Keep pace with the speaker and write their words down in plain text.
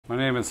My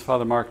name is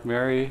Father Mark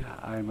Mary.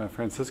 I'm a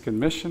Franciscan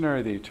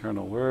Missionary, the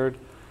Eternal Word.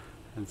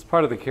 And as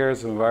part of the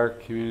charism of our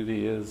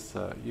community is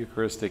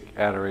Eucharistic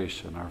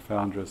adoration. Our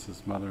foundress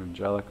is Mother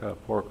Angelica,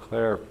 Poor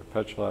Clare,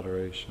 Perpetual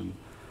Adoration.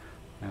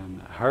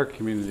 And our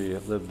community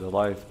lived a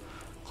life,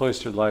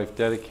 cloistered life,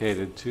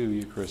 dedicated to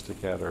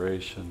Eucharistic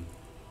adoration.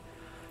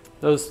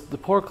 The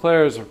Poor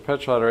Clares of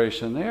Perpetual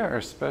Adoration, they are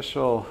a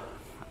special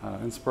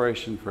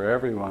inspiration for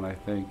everyone, I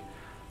think,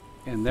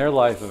 in their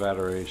life of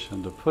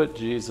adoration, to put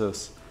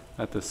Jesus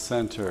at the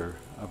center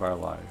of our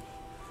life.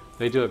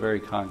 They do it very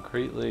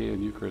concretely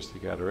in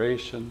Eucharistic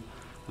adoration.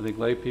 I think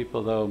lay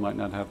people, though, might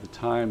not have the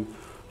time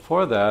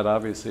for that,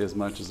 obviously, as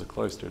much as a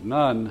cloistered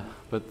nun,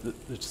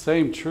 but the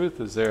same truth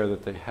is there,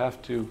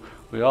 that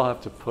we all have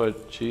to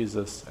put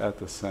Jesus at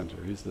the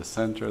center. He's the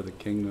center of the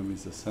kingdom.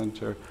 He's the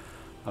center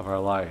of our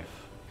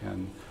life.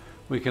 And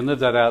we can live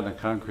that out in a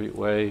concrete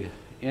way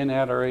in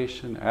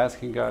adoration,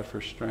 asking God for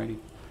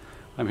strength.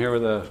 I'm here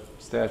with a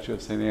statue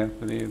of St.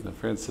 Anthony. The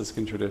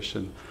Franciscan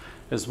tradition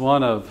is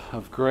one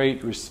of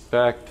great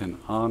respect and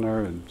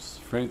honor, and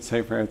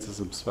St. Francis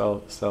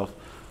himself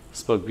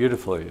spoke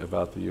beautifully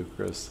about the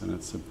Eucharist and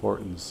its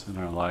importance in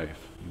our life.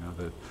 You know,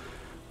 that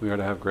we are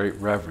to have great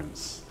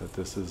reverence, that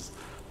this is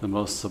the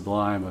most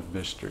sublime of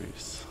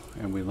mysteries.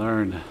 And we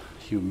learn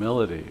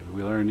humility,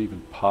 we learn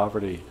even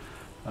poverty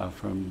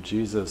from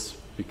Jesus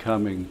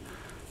coming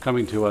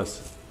to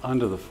us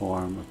under the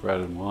form of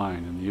bread and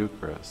wine in the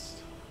Eucharist,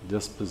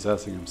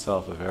 dispossessing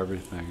himself of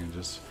everything and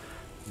just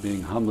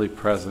being humbly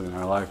present in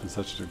our life in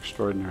such an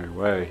extraordinary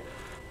way.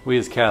 We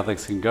as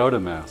Catholics can go to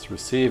Mass,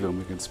 receive Him.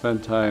 We can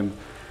spend time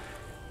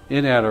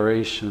in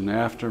adoration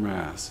after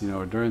Mass,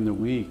 or during the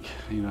week,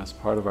 as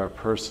part of our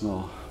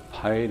personal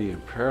piety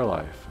and prayer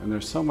life. And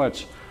there's so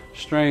much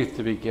strength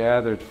to be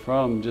gathered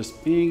from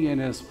just being in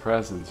His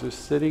presence,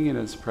 just sitting in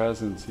His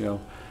presence,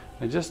 and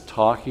just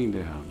talking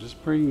to Him,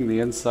 just bringing the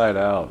inside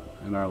out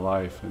in our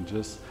life and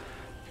just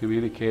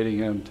communicating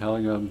Him,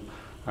 telling Him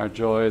our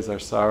joys, our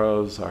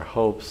sorrows, our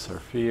hopes, our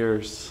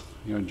fears,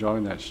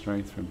 enjoying that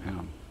strength from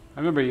Him. I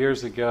remember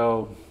years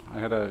ago, I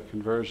had a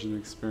conversion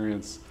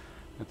experience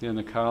at the end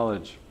of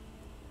college,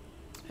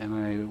 and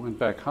I went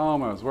back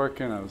home. I was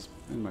working, I was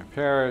in my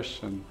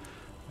parish, and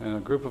a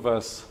group of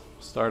us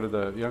started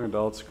a young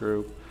adults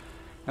group.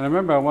 And I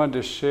remember I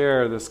wanted to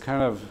share this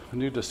kind of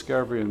new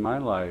discovery in my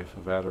life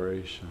of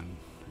adoration.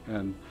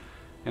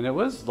 And it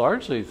was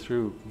largely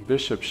through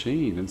Bishop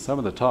Sheen and some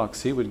of the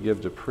talks he would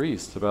give to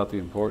priests about the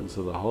importance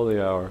of the Holy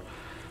Hour.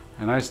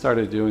 And I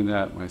started doing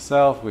that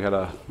myself. We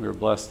were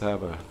blessed to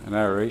have an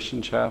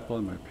adoration chapel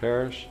in my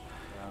parish.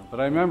 But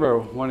I remember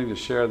wanting to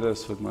share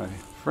this with my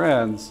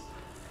friends.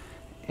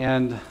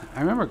 And I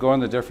remember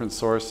going to different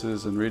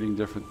sources and reading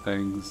different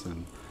things.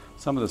 And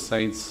some of the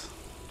saints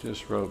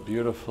just wrote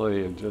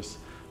beautifully and just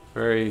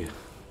very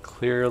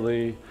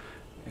clearly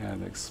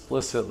and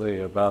explicitly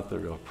about the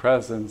real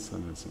presence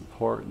and its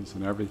importance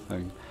and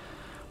everything.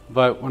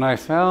 But when I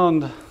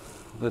found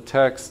the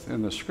text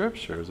in the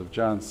scriptures of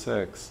John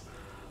 6,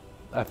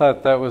 I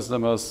thought that was the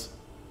most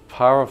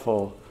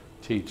powerful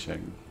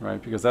teaching,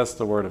 right? Because that's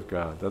the Word of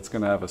God. That's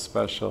going to have a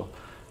special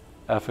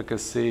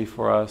efficacy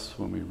for us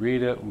when we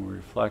read it, when we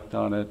reflect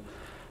on it.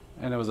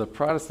 And it was a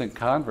Protestant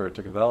convert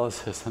to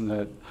Catholicism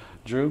that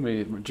drew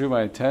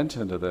my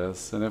attention to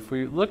this. And if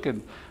we look at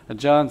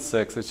John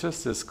 6, it's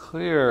just this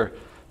clear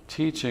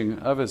teaching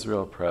of His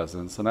real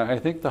presence. And I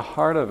think the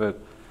heart of it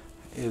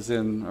is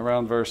in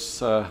around verse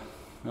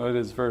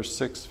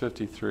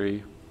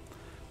 653,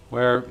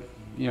 where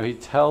He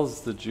tells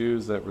the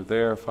Jews that were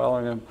there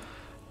following Him,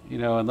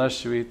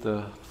 unless you eat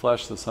the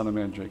flesh of the Son of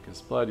Man, drink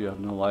His blood, you have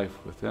no life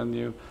within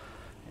you.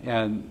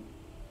 And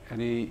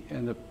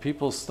the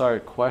people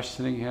start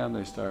questioning Him,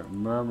 they start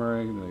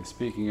murmuring, they're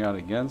speaking out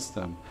against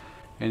Him.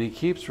 And He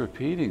keeps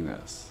repeating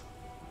this.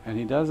 And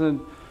He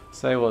doesn't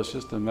say, well, it's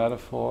just a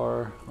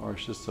metaphor or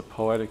it's just a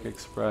poetic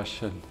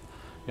expression.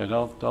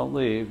 Don't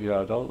leave,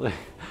 don't leave.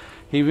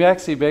 He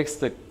actually makes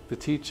the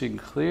teaching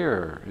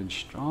clearer and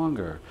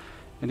stronger,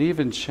 and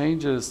even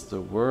changes the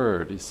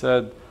word. He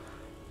said,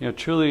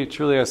 truly,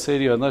 truly I say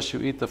to you, unless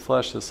you eat the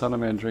flesh of the Son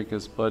of Man, drink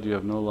His blood, you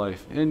have no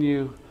life in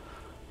you.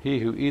 He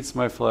who eats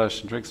my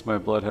flesh and drinks my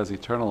blood has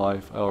eternal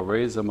life. I will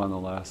raise him on the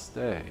last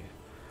day.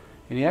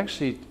 And he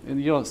actually,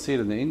 and you don't see it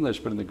in the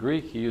English, but in the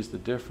Greek he used a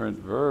different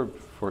verb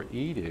for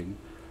eating,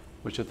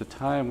 which at the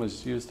time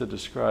was used to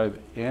describe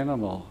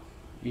animal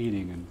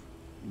eating and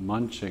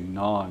munching,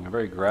 gnawing, a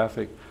very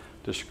graphic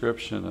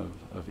description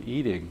of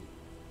eating.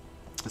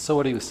 So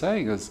what he was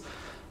saying is,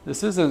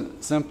 this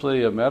isn't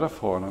simply a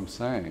metaphor, and I'm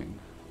saying,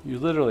 you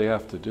literally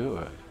have to do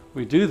it.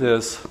 We do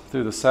this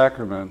through the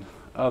sacrament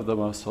of the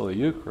Most Holy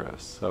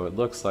Eucharist, so it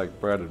looks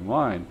like bread and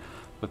wine,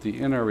 but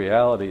the inner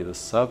reality, the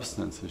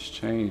substance, is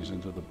changed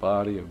into the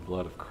body and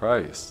blood of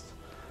Christ.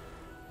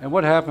 And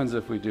what happens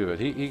if we do it?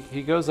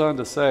 He goes on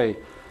to say,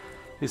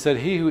 he said,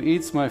 he who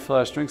eats my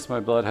flesh, drinks my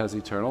blood, has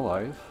eternal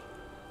life.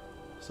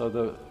 So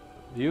the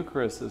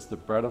Eucharist is the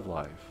bread of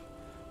life.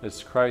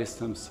 It's Christ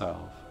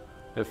Himself.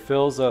 It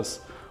fills us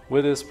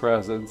with His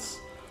presence.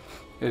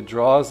 It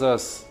draws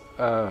us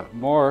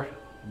more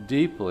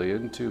deeply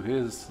into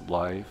his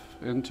life,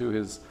 into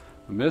his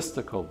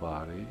mystical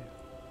body.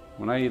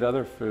 When I eat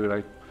other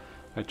food,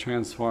 I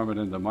transform it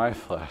into my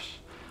flesh.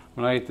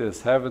 When I eat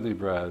this heavenly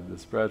bread,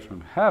 this bread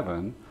from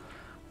heaven,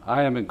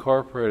 I am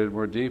incorporated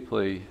more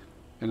deeply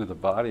into the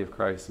body of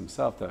Christ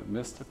himself, that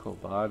mystical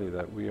body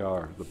that we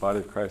are, the body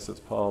of Christ as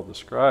Paul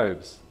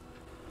describes.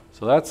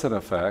 So that's an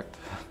effect,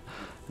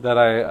 that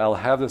I'll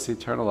have this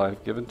eternal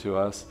life given to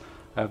us.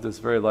 I have this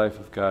very life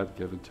of God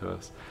given to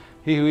us.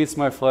 He who eats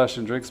my flesh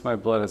and drinks my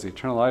blood has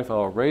eternal life. I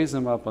will raise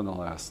him up on the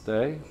last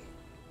day.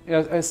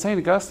 As St.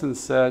 Augustine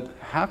said,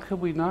 how could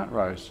we not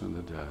rise from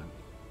the dead?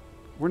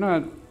 We're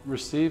not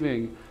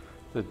receiving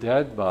the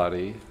dead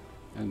body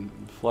and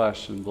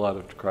flesh and blood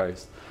of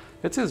Christ.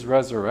 It's his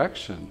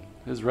resurrection,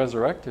 his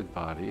resurrected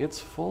body. It's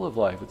full of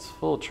life. It's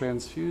full,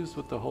 transfused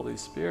with the Holy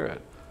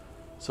Spirit.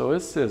 So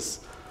it's this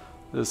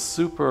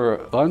super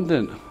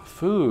abundant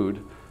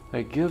food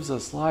that gives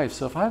us life.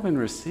 So if I've been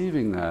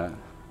receiving that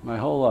my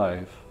whole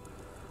life,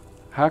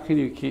 how can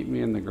you keep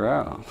me in the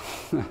ground?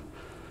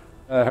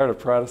 I heard a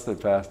Protestant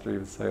pastor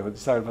even say, when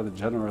he's talking about the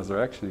general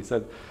resurrection, he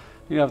said,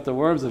 you know, if the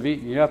worms have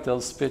eaten you up,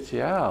 they'll spit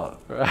you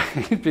out,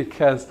 right?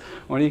 Because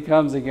when he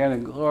comes again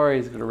in glory,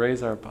 he's going to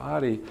raise our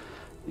body.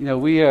 You know,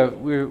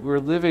 we're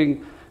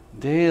living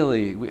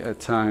daily at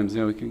times.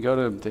 You know, we can go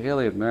to him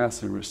daily at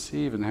Mass and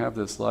receive and have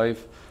this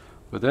life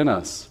within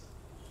us.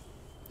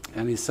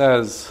 And he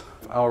says,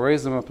 I'll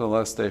raise them up on the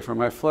last day, for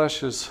my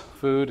flesh is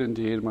food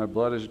indeed, my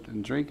blood is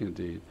drink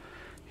indeed.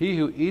 He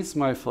who eats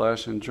my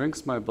flesh and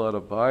drinks my blood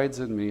abides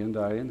in me and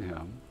I in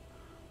him.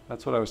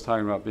 That's what I was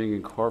talking about, being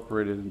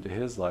incorporated into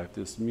his life,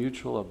 this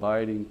mutual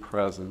abiding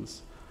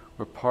presence.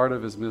 We're part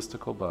of his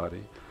mystical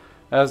body.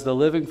 As the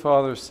living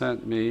Father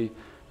sent me,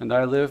 and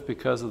I live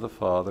because of the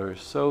Father,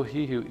 so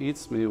he who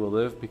eats me will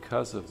live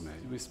because of me.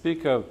 We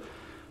speak of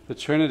the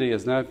Trinity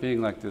as not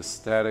being like this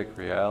static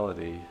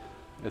reality.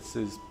 It's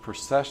these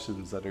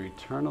processions that are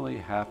eternally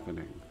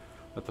happening,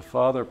 that the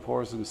Father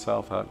pours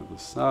himself out into the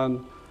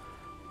Son,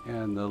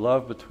 and the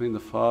love between the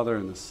Father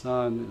and the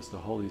Son is the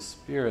Holy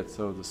Spirit.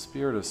 So the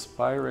Spirit is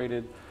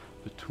spirated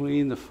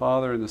between the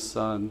Father and the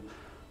Son.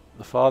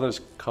 The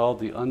Father's called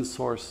the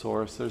unsourced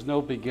source. There's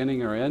no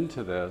beginning or end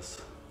to this,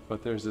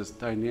 but there's this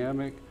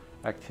dynamic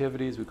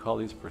activities, we call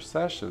these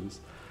processions.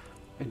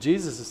 And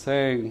Jesus is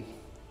saying,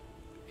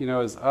 you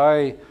know, as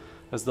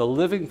the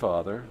living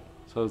Father,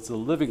 so it's the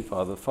living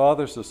Father, the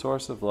Father's the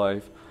source of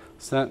life,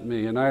 sent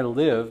me, and I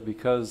live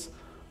because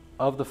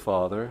of the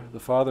Father. The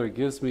Father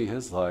gives me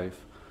his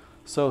life.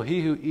 So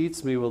he who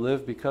eats me will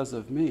live because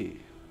of me.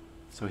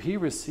 So he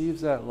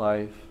receives that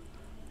life,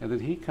 and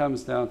then he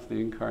comes down to the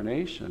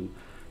incarnation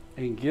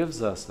and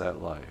gives us that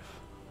life.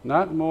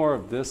 Not more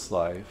of this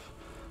life,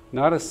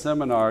 not a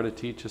seminar to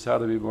teach us how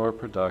to be more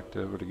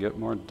productive or to get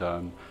more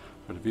done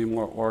or to be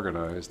more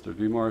organized or to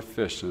be more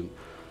efficient.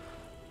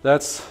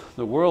 That's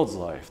the world's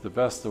life, the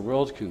best the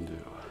world can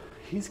do.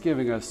 He's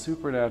giving us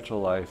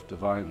supernatural life,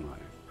 divine life.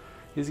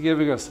 He's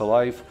giving us a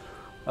life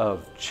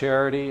of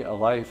charity, a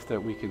life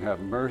that we can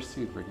have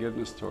mercy and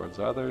forgiveness towards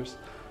others,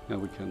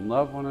 and we can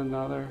love one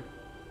another.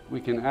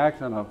 We can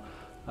act on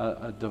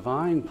a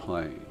divine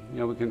plane. You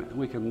know,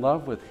 we can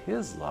love with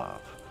his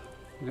love.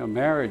 You know,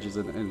 marriage is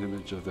an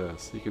image of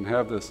this. You can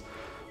have this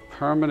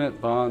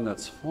permanent bond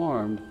that's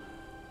formed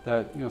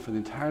that, you know, for the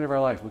entirety of our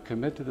life, we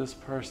commit to this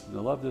person,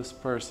 to love this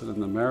person in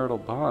the marital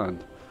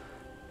bond.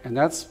 And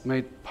that's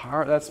made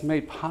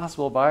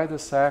possible by the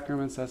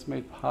sacraments, that's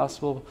made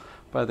possible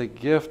by the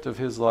gift of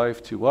his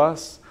life to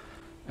us,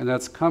 and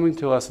that's coming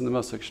to us in the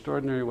most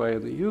extraordinary way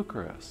in the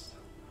Eucharist.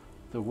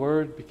 The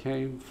Word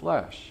became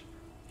flesh.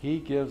 He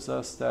gives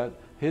us that,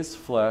 his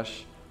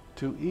flesh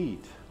to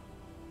eat,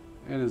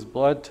 and his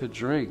blood to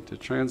drink, to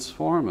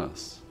transform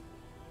us.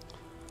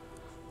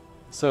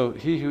 So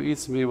he who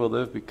eats me will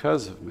live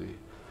because of me.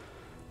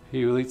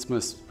 He who eats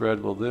my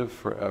bread will live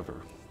forever.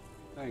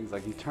 Things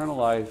like eternal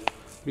life,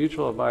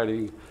 mutual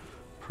abiding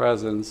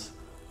presence,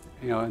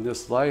 you know, and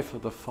this life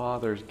of the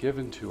Father is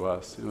given to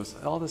us. You know,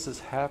 all this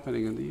is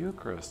happening in the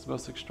Eucharist, the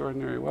most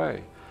extraordinary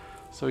way.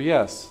 So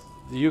yes,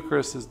 the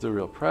Eucharist is the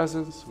real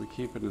presence. We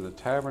keep it in the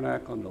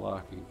tabernacle and the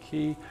lock and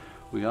key.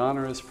 We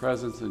honor his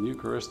presence in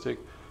Eucharistic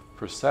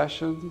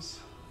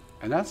processions.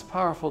 And that's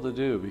powerful to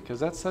do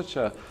because that's such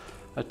a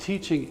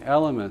teaching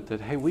element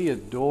that, hey, we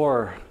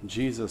adore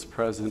Jesus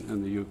present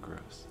in the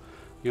Eucharist.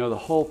 You know, the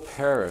whole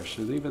parish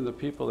and even the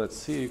people that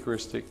see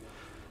Eucharistic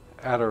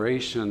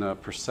adoration,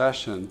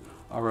 procession,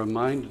 are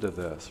reminded of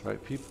this,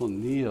 right? People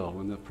kneel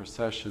when the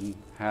procession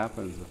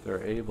happens if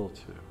they're able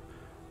to.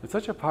 It's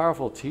such a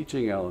powerful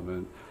teaching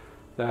element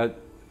that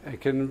it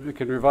can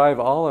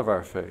revive all of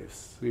our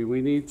faiths.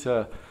 We need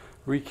to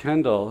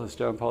rekindle, as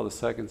John Paul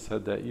II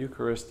said, that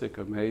Eucharistic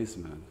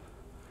amazement.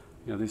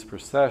 You know, these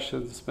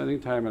processions,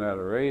 spending time in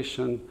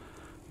adoration,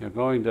 you know,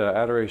 going to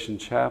adoration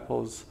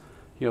chapels,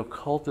 you know,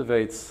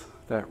 cultivates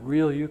that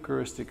real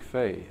Eucharistic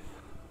faith,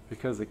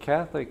 because the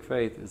Catholic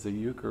faith is a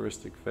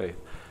Eucharistic faith.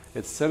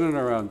 It's centered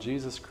around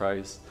Jesus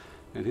Christ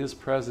and his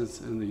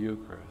presence in the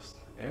Eucharist.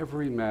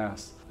 every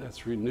Mass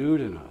that's renewed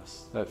in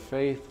us. That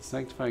faith,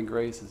 sanctifying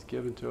grace is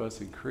given to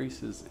us,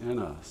 increases in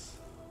us.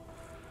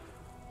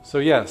 So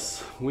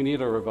yes, we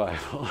need a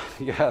revival.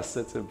 Yes,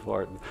 it's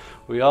important.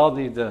 We all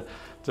need to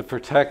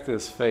protect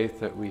this faith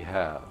that we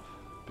have,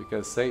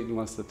 because Satan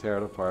wants to tear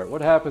it apart.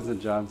 What happens in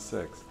John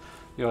 6?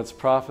 It's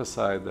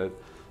prophesied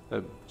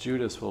that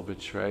Judas will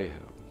betray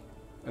him.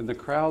 And the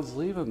crowds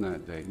leave him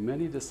that day.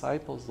 Many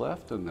disciples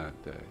left him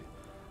that day.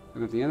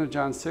 And at the end of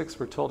John 6,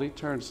 we're told he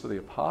turns to the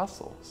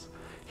apostles.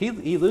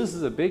 He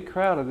loses a big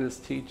crowd in this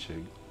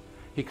teaching.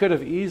 He could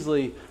have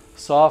easily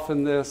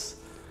softened this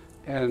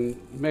and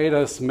made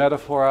us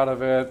metaphor out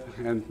of it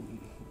and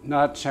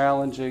not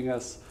challenging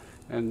us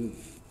and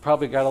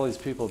probably got all these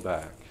people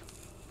back.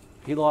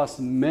 He lost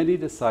many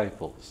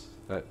disciples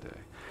that day.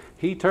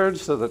 He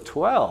turns to the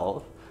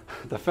 12,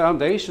 the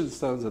foundation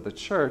stones of the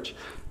church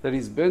that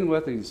he's been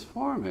with and he's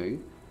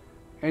forming,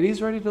 and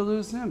he's ready to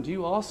lose them. Do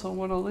you also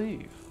want to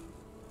leave?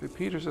 And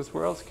Peter says,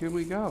 where else can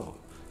we go?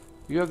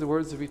 You have the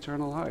words of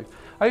eternal life.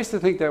 I used to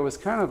think that was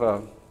kind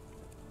of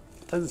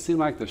doesn't seem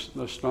like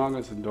the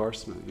strongest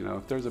endorsement.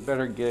 If there's a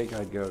better gig,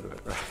 I'd go to it,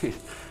 right?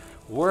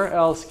 Where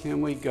else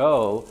can we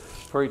go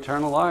for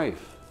eternal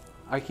life?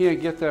 I can't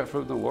get that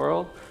from the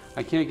world.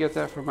 I can't get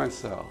that from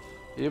myself.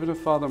 Even if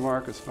Father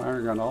Mark is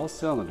firing on all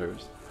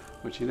cylinders,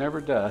 which he never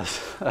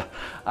does,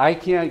 I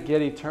can't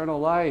get eternal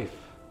life.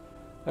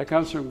 That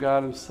comes from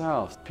God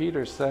himself.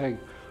 Peter's saying,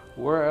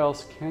 where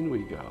else can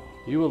we go?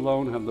 You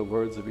alone have the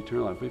words of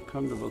eternal life. We've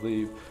come to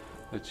believe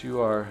that you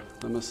are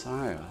the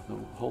Messiah, the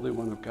Holy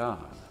One of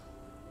God.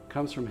 It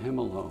comes from him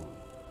alone.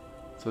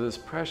 So this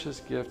precious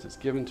gift is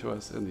given to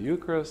us in the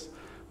Eucharist.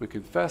 We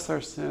confess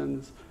our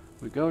sins.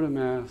 We go to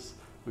Mass.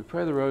 We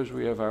pray the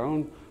Rosary. We have our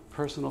own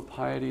personal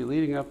piety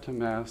leading up to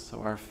Mass,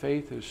 so our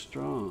faith is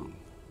strong.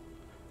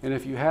 And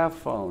if you have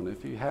fallen,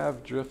 if you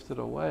have drifted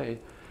away,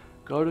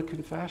 go to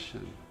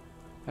confession.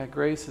 That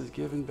grace is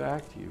given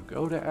back to you.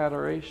 Go to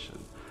adoration.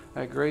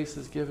 That grace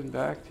is given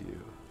back to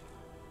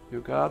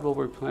you. God will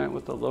replant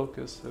what the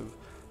locusts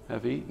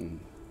have eaten.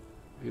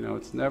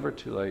 It's never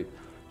too late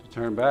to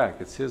turn back.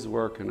 It's his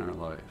work in our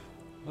life.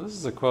 Well, this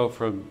is a quote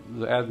from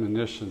the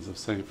admonitions of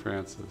St.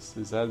 Francis,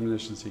 these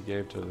admonitions he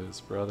gave to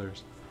his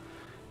brothers.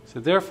 He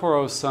said, therefore,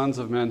 O sons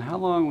of men, how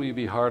long will you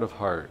be hard of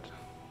heart?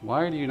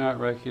 Why do you not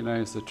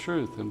recognize the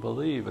truth and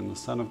believe in the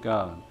Son of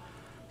God?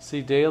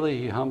 See, daily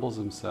he humbles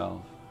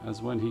himself,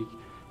 as when he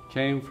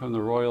came from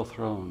the royal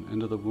throne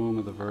into the womb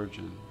of the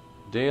Virgin.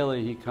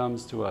 Daily he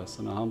comes to us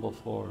in a humble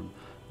form.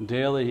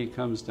 Daily he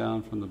comes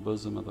down from the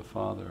bosom of the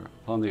Father,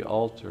 upon the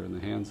altar in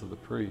the hands of the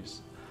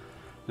priest.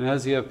 And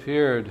as he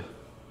appeared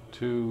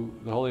to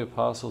the holy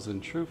apostles in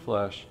true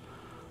flesh,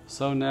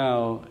 so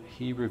now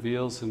he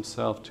reveals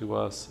himself to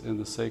us in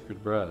the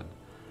sacred bread.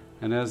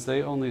 And as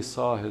they only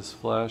saw his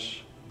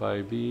flesh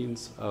by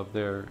means of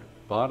their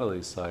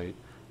bodily sight,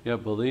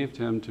 yet believed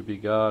him to be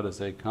God as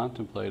they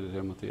contemplated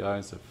him with the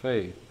eyes of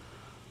faith,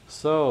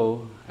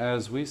 so,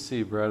 as we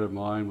see bread and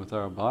wine with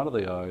our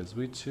bodily eyes,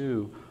 we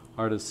too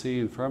are to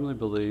see and firmly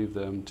believe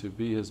them to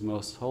be his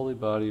most holy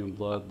body and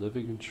blood,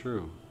 living and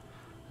true.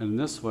 And in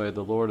this way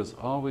the Lord is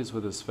always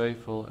with his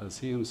faithful, as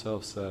he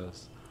himself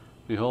says,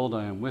 behold,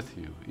 I am with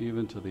you,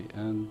 even to the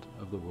end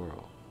of the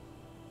world.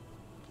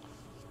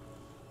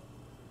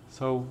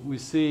 So we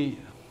see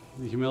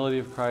the humility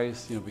of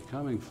Christ,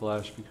 becoming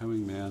flesh,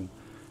 becoming man,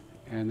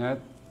 and that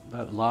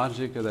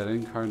logic of that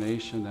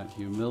incarnation, that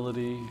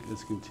humility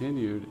is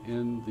continued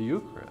in the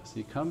Eucharist.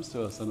 He comes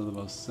to us under the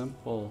most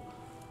simple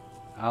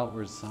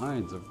outward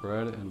signs of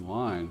bread and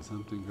wine,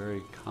 something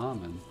very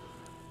common,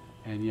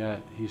 and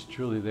yet he's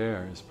truly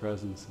there. His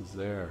presence is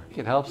there.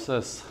 It helps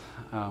us,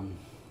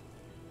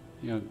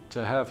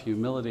 to have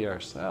humility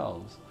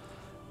ourselves,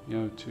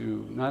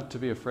 not to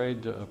be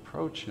afraid to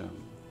approach him.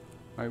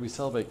 Right? We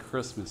celebrate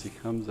Christmas. He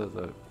comes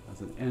as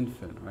an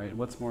infant, right?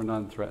 What's more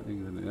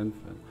non-threatening than an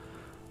infant?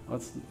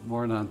 What's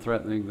more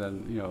non-threatening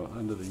than,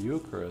 under the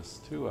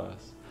Eucharist to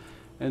us?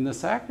 And the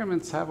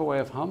sacraments have a way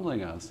of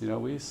humbling us.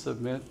 We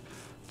submit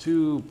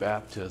to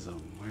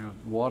baptism.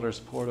 Water's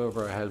poured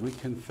over our head. We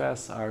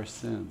confess our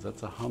sins.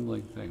 That's a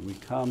humbling thing. We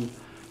come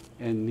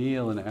and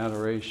kneel in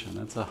adoration.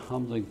 That's a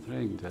humbling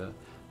thing.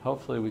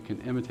 Hopefully we can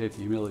imitate the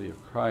humility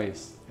of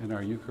Christ in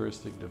our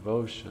Eucharistic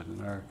devotion,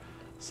 in our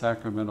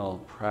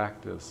sacramental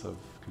practice of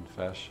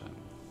confession.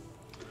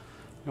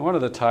 And one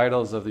of the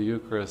titles of the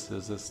Eucharist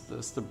is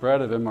it's the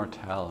bread of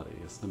immortality.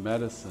 It's the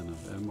medicine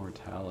of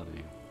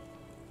immortality.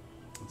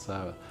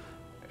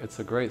 It's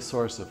a great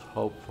source of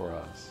hope for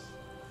us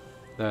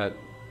that,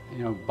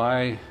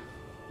 by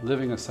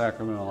living a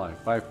sacramental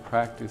life, by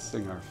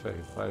practicing our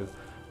faith, by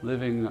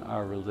living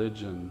our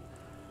religion,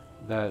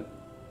 that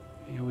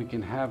we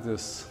can have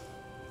this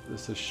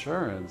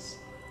assurance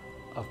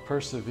of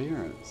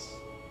perseverance,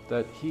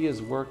 that he is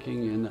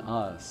working in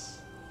us.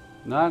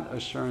 Not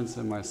assurance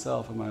in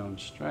myself and my own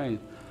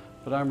strength,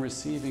 but I'm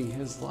receiving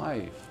his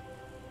life.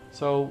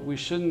 So we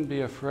shouldn't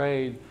be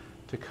afraid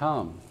to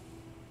come.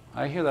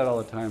 I hear that all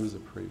the time as a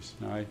priest.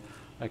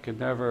 I could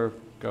never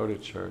go to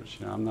church.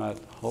 I'm not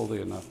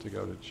holy enough to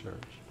go to church.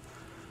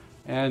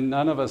 And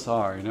none of us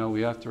are.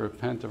 We have to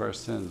repent of our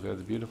sins. We have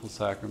the beautiful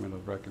sacrament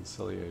of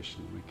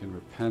reconciliation. We can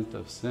repent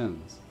of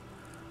sins.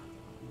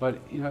 But,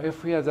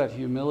 if we have that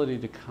humility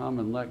to come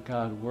and let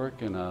God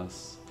work in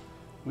us,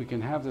 we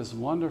can have this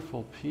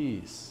wonderful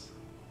peace,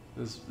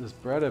 this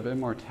bread of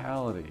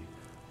immortality,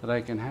 that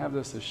I can have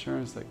this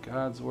assurance that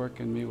God's work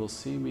in me will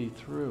see me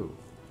through.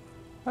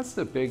 That's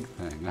the big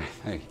thing, I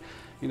think.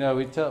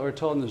 We're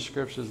told in the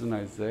scriptures in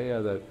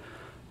Isaiah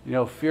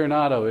that, fear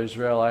not, O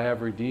Israel, I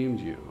have redeemed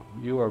you.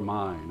 You are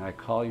mine. I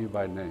call you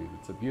by name.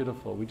 It's a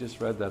beautiful, we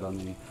just read that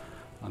on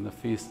the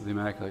Feast of the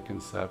Immaculate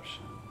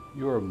Conception.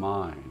 You are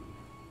mine.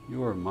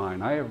 You are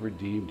mine. I have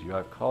redeemed you.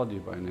 I've called you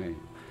by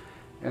name.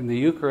 And the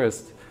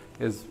Eucharist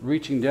is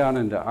reaching down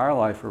into our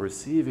life. We're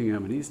receiving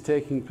Him, and He's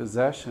taking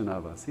possession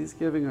of us. He's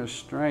giving us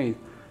strength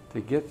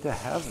to get to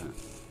heaven,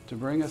 to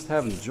bring us to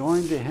heaven,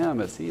 joined to Him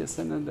as He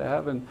ascended into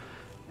heaven,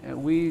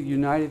 and we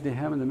united to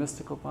Him in the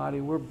mystical body,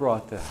 we're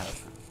brought to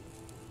heaven.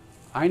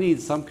 I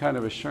need some kind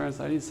of assurance,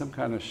 I need some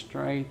kind of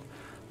strength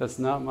that's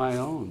not my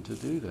own to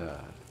do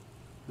that.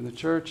 And the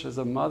Church as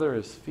a mother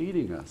is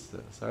feeding us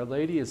this. Our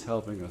Lady is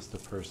helping us to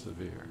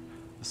persevere.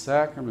 The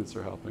sacraments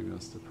are helping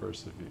us to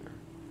persevere.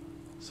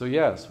 So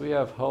yes, we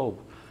have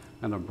hope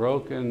in a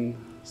broken,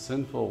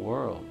 sinful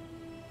world.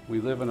 We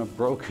live in a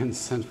broken,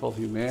 sinful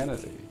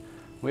humanity.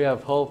 We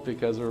have hope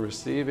because we're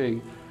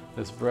receiving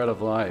this bread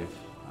of life.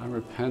 I'm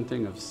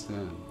repenting of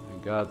sin,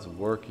 and God's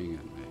working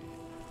in me.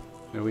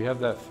 May we have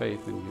that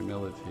faith and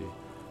humility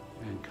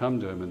and come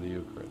to Him in the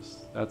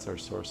Eucharist. That's our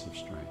source of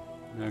strength.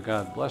 May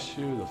God bless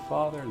you, the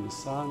Father, and the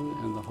Son,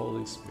 and the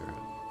Holy Spirit.